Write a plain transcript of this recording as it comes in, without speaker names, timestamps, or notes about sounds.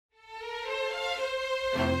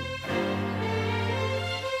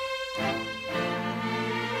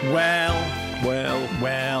Well.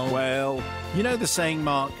 You know the saying,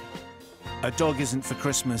 Mark, a dog isn't for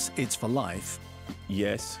Christmas, it's for life?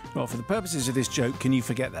 Yes. Well, for the purposes of this joke, can you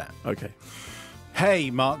forget that? Okay.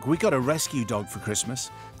 Hey, Mark, we got a rescue dog for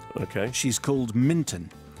Christmas. Okay. She's called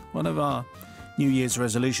Minton. One of our New Year's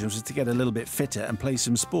resolutions was to get a little bit fitter and play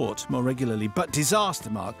some sport more regularly. But disaster,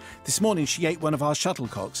 Mark. This morning she ate one of our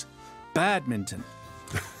shuttlecocks. Badminton.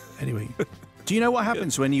 Anyway, do you know what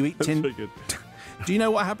happens when you eat tin... That's very good. Do you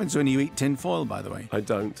know what happens when you eat tin foil, by the way? I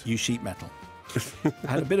don't. You sheet metal.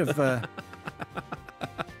 I had a bit of...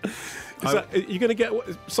 You're going to get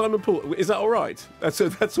Simon Poole? Is that all right? That's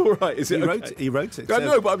all right. Is it? He wrote it. I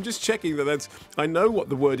know, but I'm just checking that that's. I know what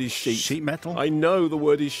the word is. Sheet. Sheet metal. I know the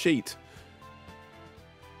word is sheet.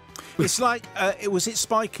 It's like was it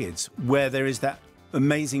Spy Kids where there is that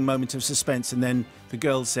amazing moment of suspense, and then the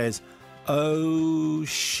girl says, "Oh,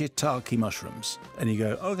 shiitake mushrooms," and you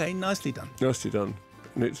go, "Okay, nicely done." Nicely done.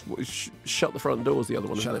 And it's shut the front door is the other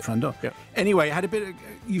one. Shut the front door. Yeah. Anyway, I had a bit of...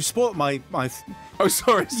 You spoilt my Oh,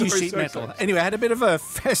 sorry. sheet metal. Anyway, I had a bit of a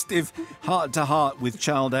festive heart-to-heart with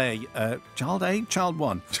Child A. Child A? Child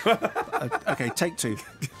 1. Okay, take 2.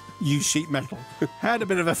 You sheet metal. Had a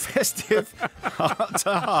bit of a festive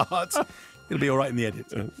heart-to-heart. It'll be all right in the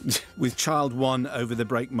edit. With Child 1 over the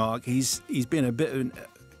break, Mark. He's been a bit of a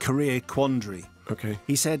career quandary. Okay.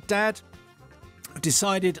 He said, "Dad, I've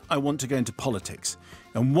decided I want to go into politics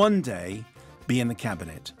and one day be in the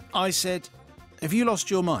cabinet." I said, "Have you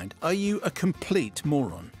lost your mind? Are you a complete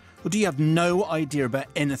moron? Or do you have no idea about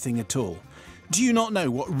anything at all? Do you not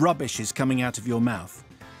know what rubbish is coming out of your mouth?"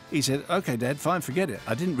 He said, "OK, Dad, fine, forget it.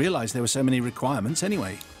 I didn't realise there were so many requirements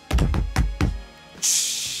anyway."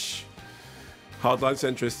 Shh. Hardline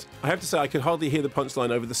centrist. I have to say, I could hardly hear the punchline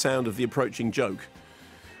over the sound of the approaching joke.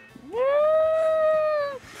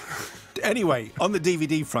 Anyway, on the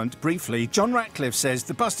DVD front, briefly, John Ratcliffe says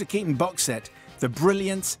the Buster Keaton box set, the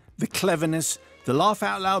brilliance, the cleverness, the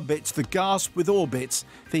laugh-out-loud bits, the gasp with all bits,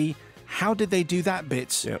 the how did they do that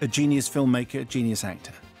bits, Yep. A genius filmmaker, a genius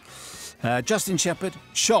actor. Justin Shepherd,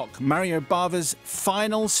 shock, Mario Bava's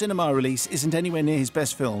final cinema release isn't anywhere near his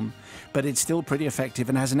best film, but it's still pretty effective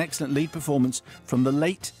and has an excellent lead performance from the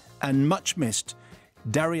late and much-missed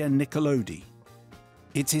Daria Nicolodi.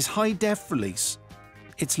 It's his high-def release.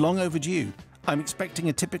 It's long overdue. I'm expecting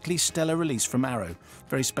a typically stellar release from Arrow.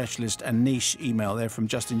 Very specialist and niche email there from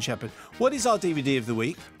Justin Shepherd. What is our DVD of the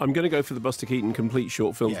week? I'm going to go for the Buster Keaton complete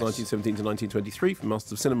short films, Yes. 1917 to 1923 from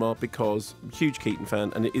Masters of Cinema, because I'm a huge Keaton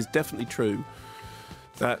fan, and it is definitely true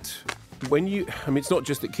that when you... I mean, it's not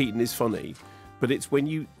just that Keaton is funny, but it's when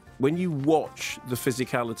you watch the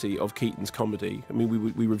physicality of Keaton's comedy. I mean,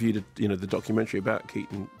 we reviewed the documentary about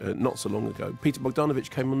Keaton not so long ago. Peter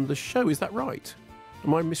Bogdanovich came on the show. Is that right?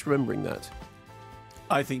 Am I misremembering that?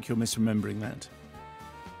 I think you're misremembering that.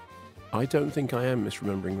 I don't think I am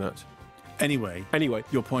misremembering that. Anyway,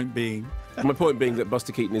 your point being... My point being that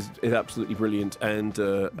Buster Keaton is absolutely brilliant, and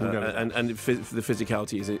the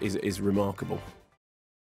physicality is remarkable.